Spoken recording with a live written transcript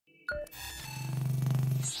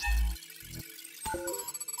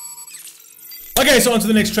Okay, so on to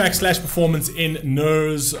the next track, / performance in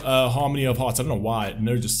Nur's Harmony of Hearts. I don't know why,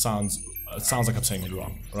 Nur just sounds like I'm saying it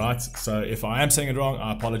wrong, right? So if I am saying it wrong,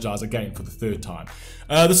 I apologize again for the 3rd time.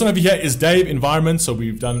 This one over here is Dave Environment. So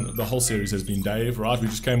we've done, the whole series has been Dave, right? We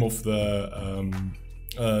just came off the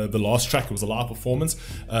last track. It was a live performance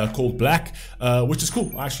called Black, which is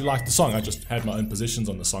cool. I actually liked the song. I just had my own positions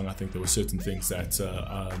on the song. I think there were certain things that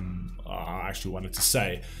I actually wanted to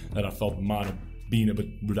say that I felt might have been a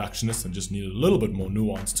bit reductionist and just needed a little bit more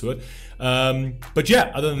nuance to it. But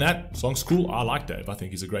yeah, other than that, song's cool. I like Dave. I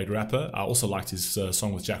think he's a great rapper. I also liked his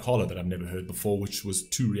song with Jack Harlow that I've never heard before, which was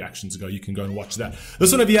 2 reactions ago. You can go and watch that.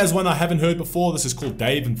 This one over here is one I haven't heard before. This is called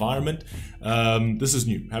Dave Environment. This is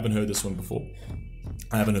new. Haven't heard this one before.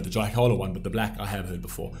 I haven't heard the Jack Harlow one, but the Black I have heard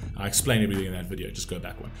before. I explain everything in that video, just go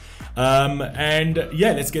back one. And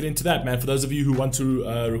yeah, let's get into that, man. For those of you who want to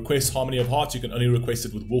request Harmony of Hearts, you can only request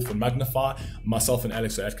it with Wolf and Magnify. Myself and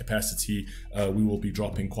Alex are at capacity. We will be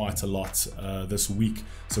dropping quite a lot this week,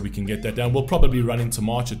 so we can get that down. We'll probably run into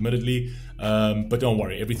March, admittedly, but don't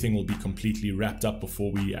worry, everything will be completely wrapped up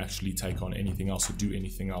before we actually take on anything else or do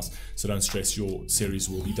anything else. So don't stress, your series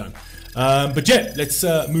will be done. But yeah, let's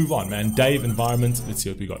move on, man. Dave Environment. Let's see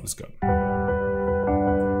what we got. Let's go.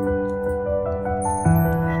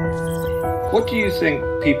 What do you think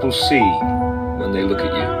people see when they look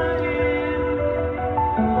at you?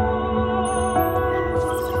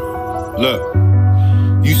 Look,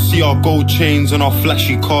 you see our gold chains and our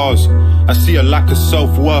flashy cars. I see a lack of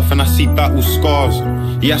self-worth and I see battle scars.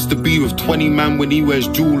 He has to be with 20 man when he wears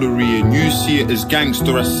jewellery, and you see it as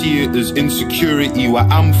gangster, I see it as insecurity. Where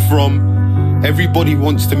I'm from, everybody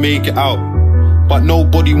wants to make it out, but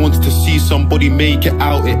nobody wants to see somebody make it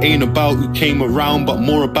out. It ain't about who came around, but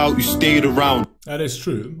more about who stayed around. That is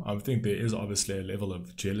true. I think there is obviously a level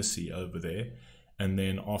of jealousy over there. And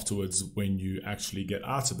then afterwards, when you actually get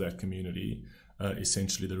out of that community,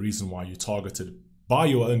 essentially the reason why you're targeted by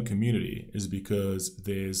your own community is because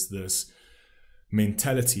there's this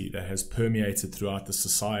mentality that has permeated throughout the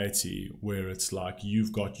society where it's like,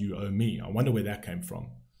 you've got, you owe me. I wonder where that came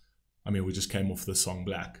from. I mean, we just came off the song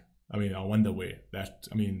Black. I mean, I wonder where that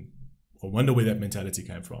mentality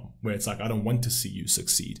came from, where it's like, I don't want to see you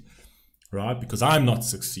succeed, right? Because I'm not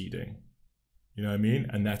succeeding, you know what I mean?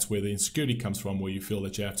 And that's where the insecurity comes from, where you feel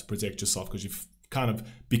that you have to protect yourself because you've kind of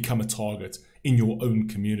become a target in your own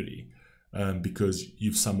community, because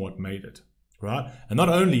you've somewhat made it, right? And not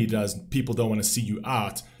only does people don't want to see you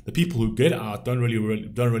out, the people who get out don't really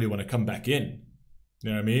want to come back in.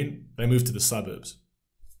 You know what I mean? They move to the suburbs.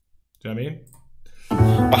 Do you know what I mean?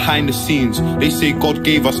 Behind the scenes, they say God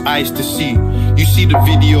gave us eyes to see. You see the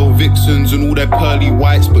video vixens and all their pearly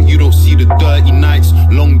whites, but you don't see the dirty nights,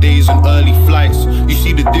 long days and early flights. You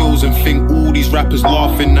see the deals and think all these rappers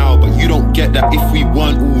laughing now, but you don't get that if we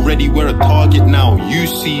weren't already, we're a target now. You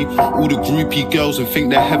see all the groupie girls and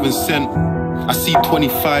think they're heaven sent. I see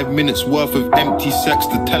 25 minutes worth of empty sex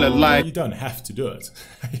to tell a lie. You don't have to do it.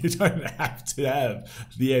 You don't have to have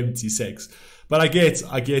the empty sex. But I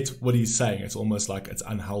get what he's saying. It's almost like it's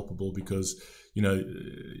unhelpable because, you know,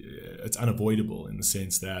 it's unavoidable in the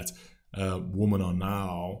sense that women are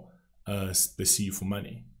now, they see you for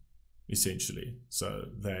money, essentially. So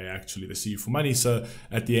they see you for money. So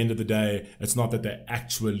at the end of the day, it's not that they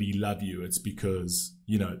actually love you. It's because,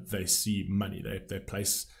 you know, they see money. They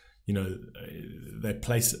place, you know, they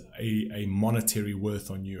place a monetary worth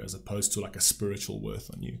on you as opposed to like a spiritual worth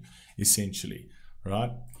on you, essentially,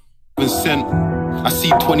 right? I see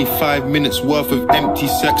 25 minutes worth of empty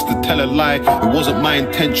sex to tell a lie. It wasn't my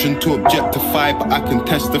intention to objectify, but I can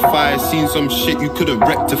testify. I've seen some shit you couldn't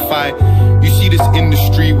rectify. You see this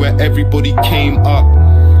industry where everybody came up.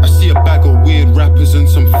 I see a bag of weird rappers and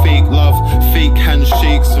some fake love, fake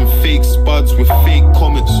handshakes and fake spuds with fake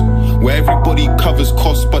comments, where everybody covers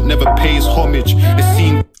costs but never pays homage.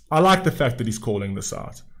 I like the fact that he's calling this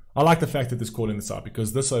out. I like the fact that he's calling this out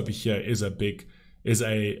because this over here is a big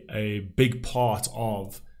part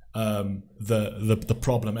of the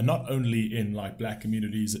problem, and not only in like black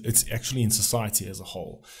communities, it's actually in society as a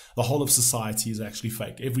whole. The whole of society is actually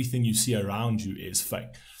fake. Everything you see around you is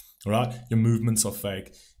fake, right? Your movements are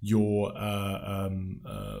fake, your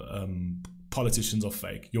politicians are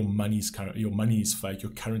fake, your money is fake,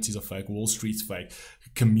 your currencies are fake, Wall Street's fake,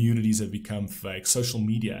 communities have become fake, social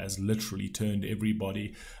media has literally turned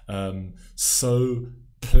everybody so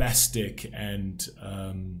plastic and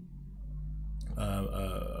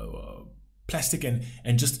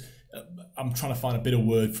just I'm trying to find a better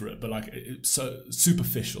word for it, but like so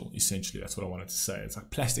superficial, essentially. That's what I wanted to say. It's like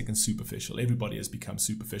plastic and superficial. Everybody has become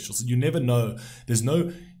superficial, so you never know. There's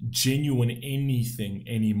no genuine anything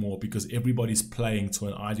anymore because everybody's playing to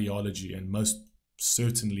an ideology, and most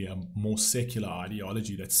certainly a more secular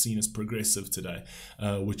ideology that's seen as progressive today,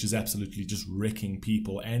 which is absolutely just wrecking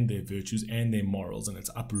people and their virtues and their morals, and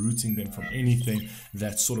it's uprooting them from anything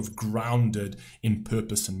that's sort of grounded in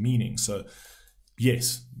purpose and meaning. So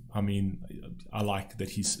yes, I mean, I like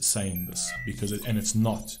that he's saying this, because it's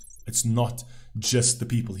not just the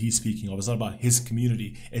people he's speaking of. It's not about his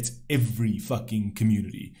community. It's every fucking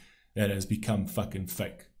community that has become fucking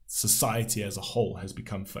fake. Society as a whole has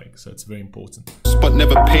become fake, so it's very important. But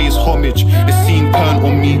never pays homage. The scene turned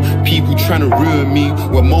on me. People trying to ruin me.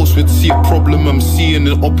 Where most would see a problem, I'm seeing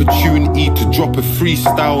an opportunity to drop a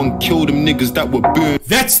freestyle and kill them niggas that were burned.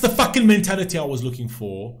 That's the fucking mentality I was looking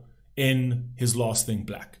for in his last thing,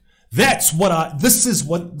 Black. That's what this is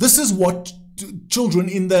what children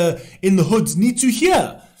in the hoods need to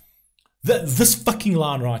hear. This fucking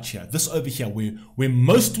line right here, this over here, where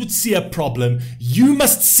most would see a problem, you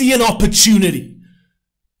must see an opportunity.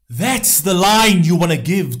 That's the line you want to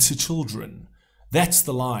give to children. That's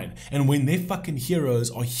the line. And when their fucking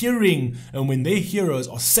heroes are hearing, and when their heroes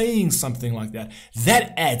are saying something like that,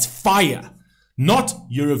 that adds fire. Not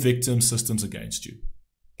you're a victim, systems against you.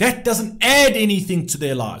 That doesn't add anything to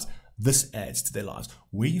their lives. This adds to their lives.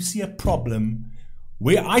 Where you see a problem,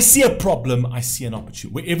 where I see a problem, I see an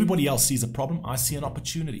opportunity. Where everybody else sees a problem, I see an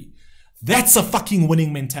opportunity. That's a fucking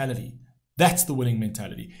winning mentality. That's the winning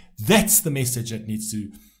mentality. That's the message that needs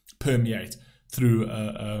to permeate through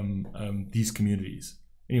these communities.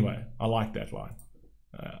 Anyway, I like that line.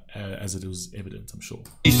 As it was evident, I'm sure.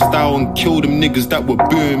 Style and kill them niggas that were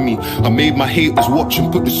burning me. I made my haters watch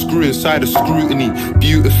and put the screw inside of scrutiny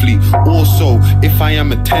beautifully. Also, if I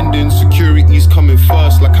am attending, security's coming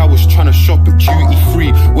first, like I was trying to shop at duty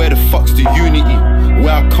free. Where the fuck's the unity?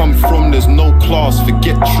 Where I come from, there's no class,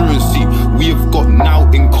 forget truancy. We have got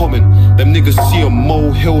now in common. Them niggas see a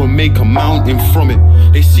molehill and make a mountain from it.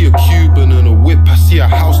 They see a Cuban and a whip, I see a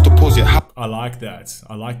house deposit. I like that.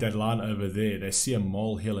 I like that line over there. They see a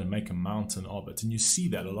molehill and make a mountain of it. And you see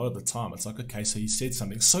that a lot of the time. It's like, okay, so he said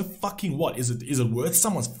something. So fucking what? Is it worth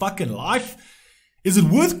someone's fucking life? Is it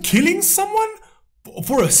worth killing someone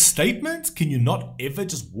for a statement? Can you not ever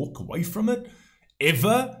just walk away from it?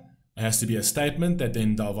 Ever? It has to be a statement that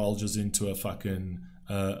then divulges into a fucking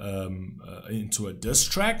into a diss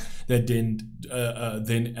track that then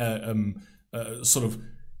sort of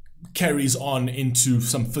carries on into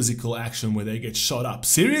some physical action where they get shot up.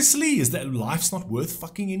 Seriously? Is that life's not worth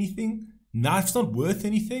fucking anything? Life's not worth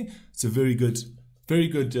anything? It's a very good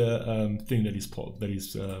thing that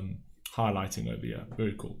he's highlighting over here.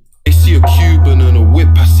 Very cool. I see a Cuban and a whip,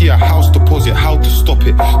 I see a house deposit, how to stop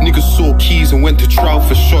it. Niggas saw keys and went to trial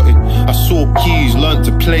for shotting. I saw keys, learned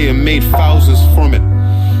to play and made thousands from it.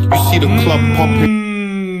 You see the club popping.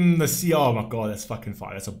 Oh my god, that's fucking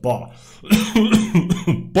fire. That's a bar.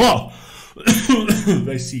 Bar.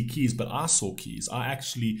 They see keys, but I saw keys.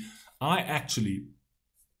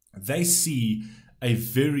 They see a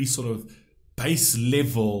very sort of base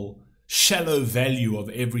level, shallow value of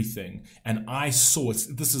everything. And I saw it.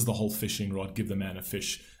 This is the whole fishing rod. Give the man a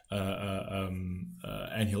fish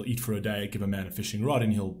and he'll eat for a day. Give a man a fishing rod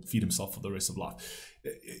and he'll feed himself for the rest of life.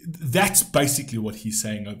 That's basically what he's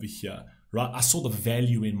saying over here. Right, I saw the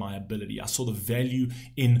value in my ability. I saw the value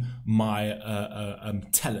in my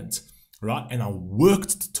talent, right? And I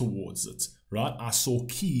worked towards it, right? I saw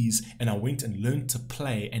keys and I went and learned to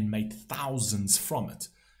play and made thousands from it.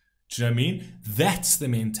 Do you know what I mean? That's the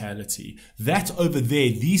mentality. That over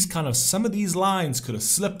there, some of these lines could have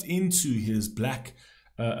slipped into his Black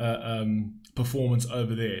performance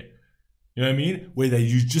over there. You know what I mean? Where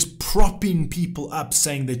you just propping people up,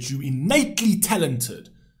 saying that you're innately talented.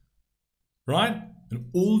 Right? And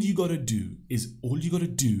all you gotta do is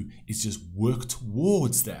just work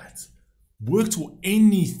towards that. Work to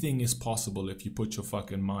anything is possible if you put your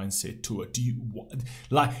fucking mindset to it.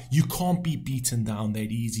 You can't be beaten down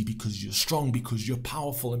that easy because you're strong, because you're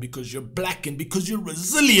powerful, and because you're Black, and because you're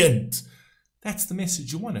resilient. That's the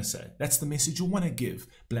message you want to say. That's the message you want to give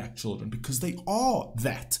Black children, because they are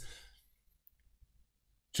that.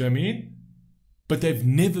 Do you know what I mean? But they've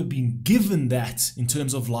never been given that in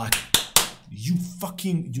terms of like,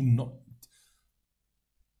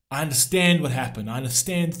 I understand what happened. I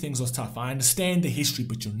understand things are tough. I understand the history,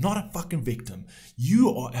 but you're not a fucking victim.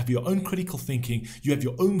 You have your own critical thinking. You have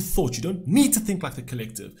your own thoughts. You don't need to think like the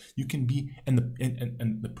collective. You can be, and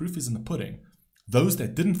the proof is in the pudding. Those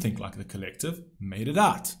that didn't think like the collective made it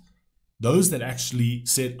out. Those that actually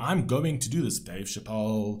said, I'm going to do this. Dave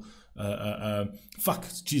Chappelle,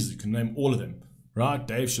 Jesus, you can name all of them. right?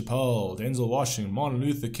 Dave Chappelle, Denzel Washington, Martin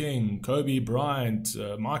Luther King, Kobe Bryant,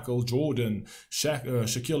 Michael Jordan,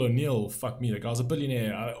 Shaquille O'Neal, fuck me, that guy's a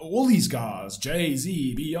billionaire. All these guys,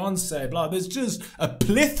 Jay-Z, Beyonce, blah, there's just a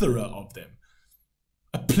plethora of them.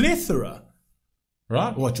 A plethora.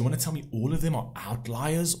 Right? What, you want to tell me all of them are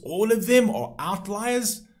outliers? All of them are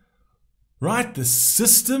outliers? Right? The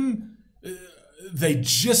system, they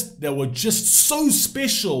were just so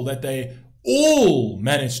special that they all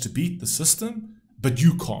managed to beat the system, but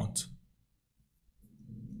you can't.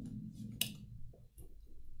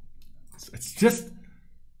 It's just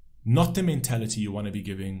not the mentality you want to be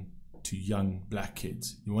giving to young black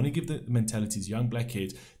kids. You want to give the mentalities young black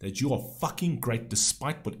kids that you are fucking great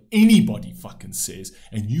despite what anybody fucking says,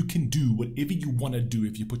 and you can do whatever you want to do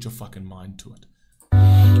if you put your fucking mind to it.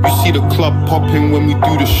 You see the club popping when we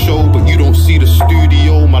do the show, but you don't see the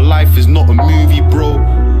studio. My life is not a movie, bro.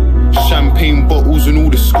 Champagne bottles and all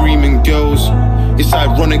the screaming girls. It's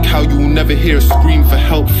ironic how you'll never hear a scream for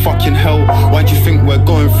help. Fucking hell, why do you think we're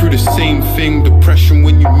going through the same thing? Depression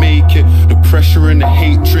when you make it, the pressure and the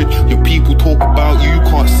hatred. Your people talk about you, you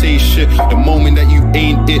can't say shit. The moment that you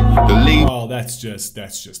ain't it, the label. Oh, that's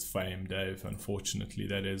just fame, Dave. Unfortunately,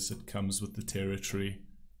 that is. It comes with the territory.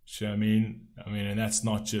 You know what I mean? And that's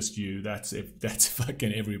not just you. That's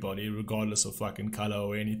fucking everybody, regardless of fucking color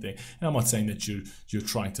or anything. And I'm not saying that you're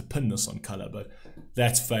trying to pin this on color, but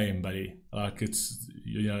that's fame, buddy. Like it's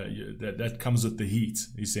that comes with the heat,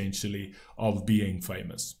 essentially, of being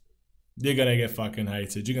famous. You're gonna get fucking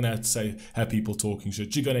hated. You're gonna have to have people talking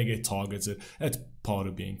shit. You're gonna get targeted. That's part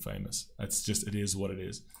of being famous. That's just, it is what it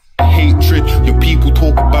is. Hatred, your people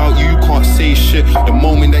talk about you, you can't say shit. The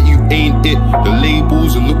moment that you ain't it, the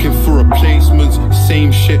labels are looking for replacements.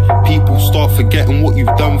 Same shit, people start forgetting what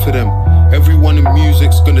you've done for them. Everyone in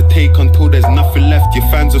music's gonna take until there's nothing left. Your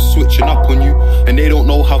fans are switching up on you, and they don't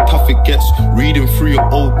know how tough it gets. Reading through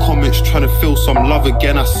your old comments, trying to feel some love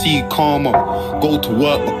again. I see karma, go to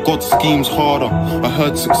work, but God schemes harder. I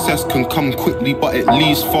heard success can come quickly, but it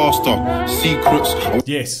leaves faster. Secrets.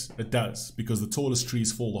 Yes, it does, because the tallest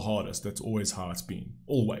trees fall the hardest. That's always how it's been.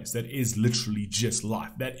 Always. That is literally just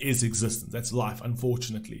life. That is existence. That's life,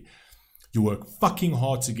 unfortunately. You work fucking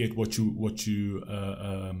hard to get what you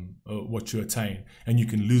attain, and you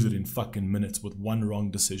can lose it in fucking minutes with one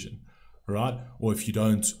wrong decision, right? Or if you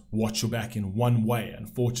don't watch your back in one way.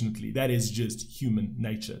 Unfortunately, that is just human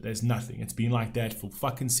nature. There's nothing. It's been like that for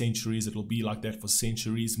fucking centuries. It'll be like that for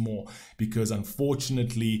centuries more, because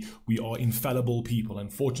unfortunately we are infallible people.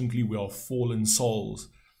 Unfortunately, we are fallen souls.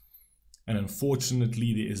 And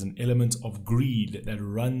unfortunately, there is an element of greed that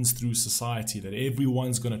runs through society, that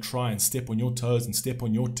everyone's going to try and step on your toes and step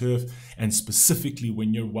on your turf, and specifically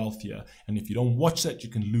when you're wealthier. And if you don't watch that, you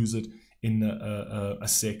can lose it in a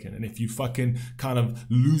second. And if you fucking kind of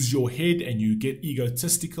lose your head and you get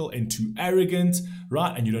egotistical and too arrogant,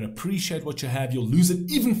 right, and you don't appreciate what you have, you'll lose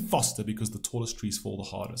it even faster, because the tallest trees fall the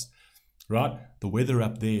hardest, right? The weather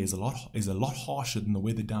up there is a lot harsher than the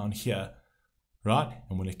weather down here. Right?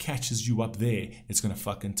 And when it catches you up there, it's going to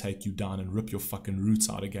fucking take you down and rip your fucking roots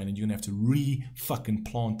out again. And you're going to have to re-fucking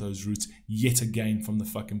plant those roots yet again from the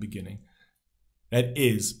fucking beginning. That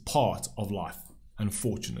is part of life,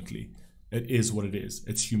 unfortunately. It is what it is.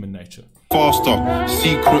 It's human nature. Faster,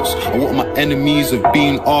 secrets are what my enemies have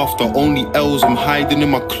been after. Only L's I'm hiding in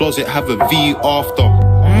my closet have a V after.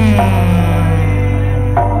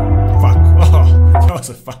 Fuck. Oh,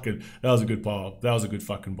 that was a good bar. That was a good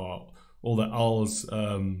fucking bar. All the L's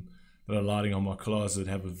that are lighting on my closet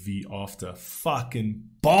have a V after. Fucking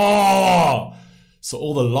bar! So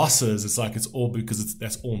all the losses, it's like it's all because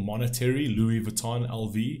that's all monetary. Louis Vuitton,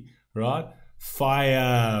 LV, right?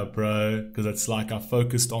 Fire, bro. Because it's like I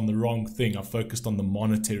focused on the wrong thing. I focused on the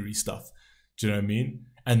monetary stuff. Do you know what I mean?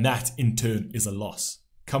 And that in turn is a loss.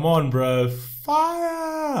 Come on, bro.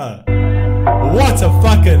 Fire! What a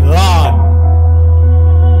fucking line!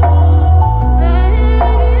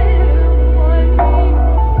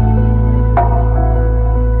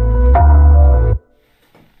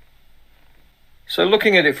 So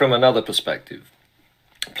looking at it from another perspective,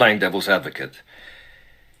 playing devil's advocate,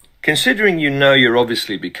 considering you know you're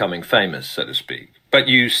obviously becoming famous, so to speak, but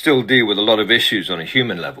you still deal with a lot of issues on a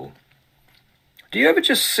human level, do you ever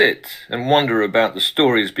just sit and wonder about the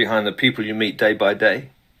stories behind the people you meet day by day?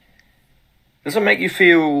 Does it make you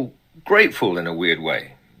feel grateful in a weird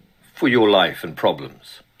way for your life and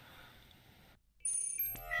problems?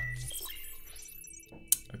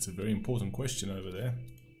 That's a very important question over there.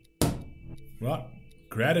 Right?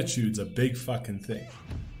 Gratitude's a big fucking thing.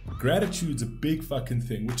 Gratitude's a big fucking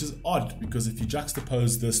thing, which is odd, because if you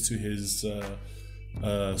juxtapose this to his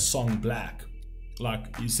song Black,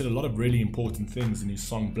 like, you said a lot of really important things in your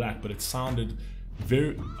song Black, but it sounded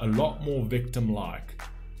a lot more victim-like,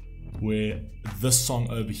 where this song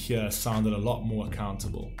over here sounded a lot more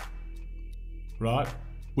accountable, right?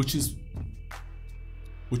 Which is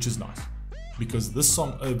nice, because this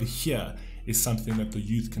song over here is something that the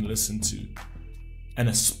youth can listen to and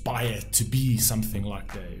aspire to be something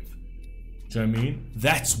like Dave. Do you know what I mean?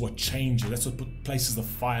 That's what changes. That's what places the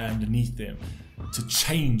fire underneath them to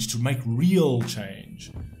change, to make real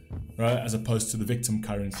change, right? As opposed to the victim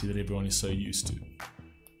currency that everyone is so used to.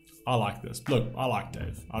 I like this. Look, I like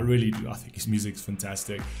Dave. I really do. I think his music's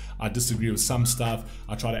fantastic. I disagree with some stuff.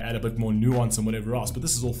 I try to add a bit more nuance and whatever else, but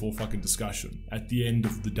this is all for fucking discussion at the end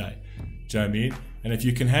of the day. Do you know what I mean? And if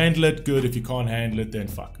you can handle it, good. If you can't handle it, then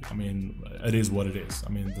fuck. I mean, it is what it is. I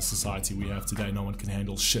mean, the society we have today, no one can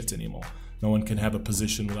handle shit anymore. No one can have a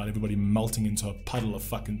position without everybody melting into a puddle of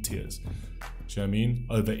fucking tears. Do you know what I mean?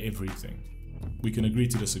 Over everything. We can agree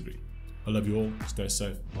to disagree. I love you all. Stay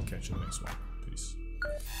safe. I'll catch you in the next one. Peace.